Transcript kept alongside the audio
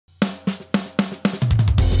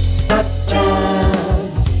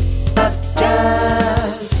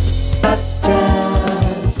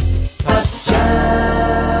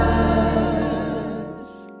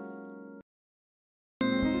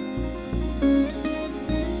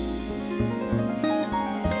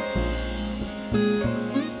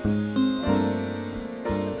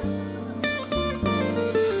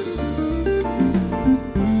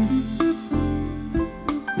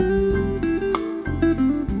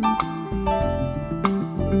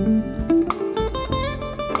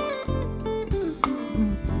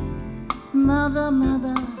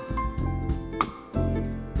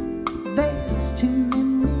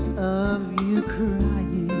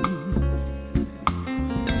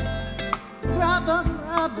brother,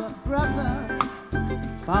 brother, brother,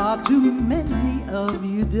 far too many of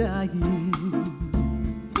you dying.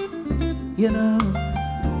 You know,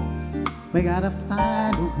 we gotta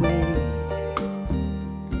find a way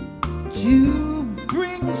to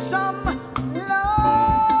bring some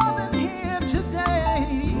love in here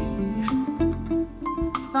today.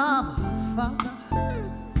 Father, Father,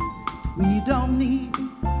 we don't need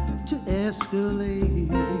to escalate,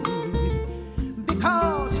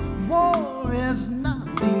 because war is not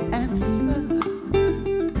the answer.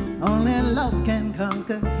 Only love can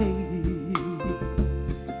conquer hate.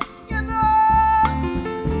 You know,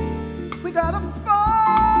 we gotta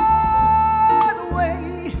find a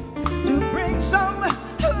way to bring some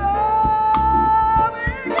love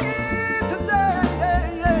in here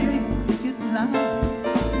today. Picket lines,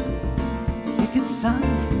 picket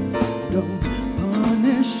signs, don't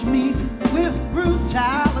punish me with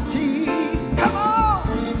brutality. Come on,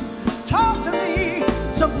 talk to me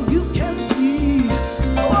so you can see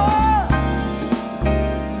what's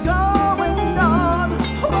going on,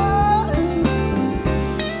 what's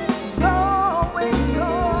going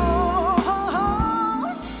on.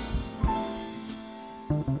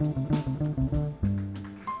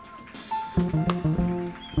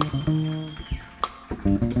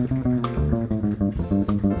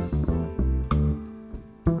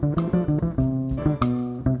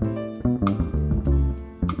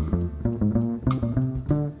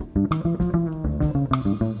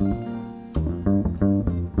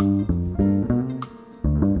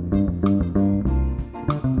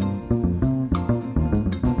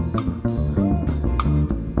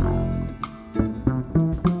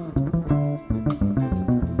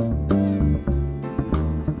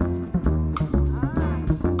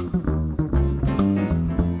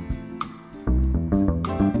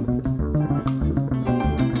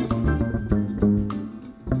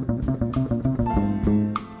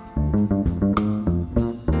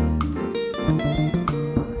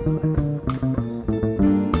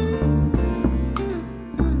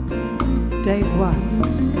 Dave Watts.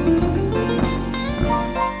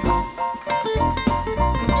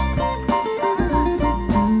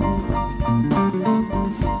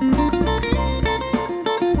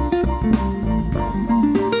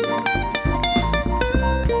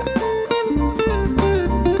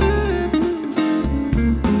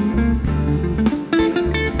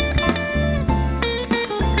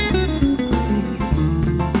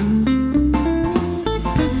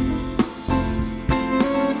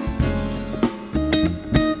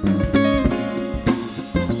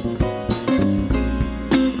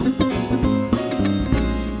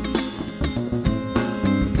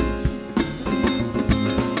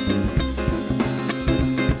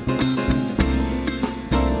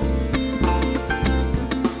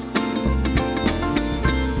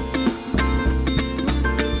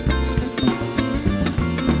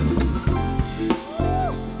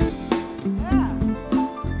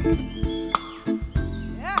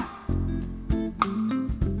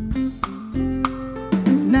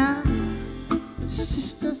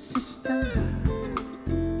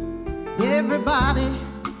 Everybody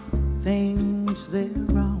thinks they're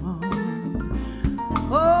wrong.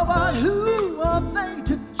 Oh, but who are they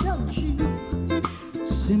to judge you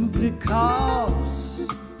simply 'cause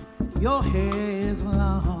your hair is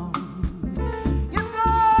long?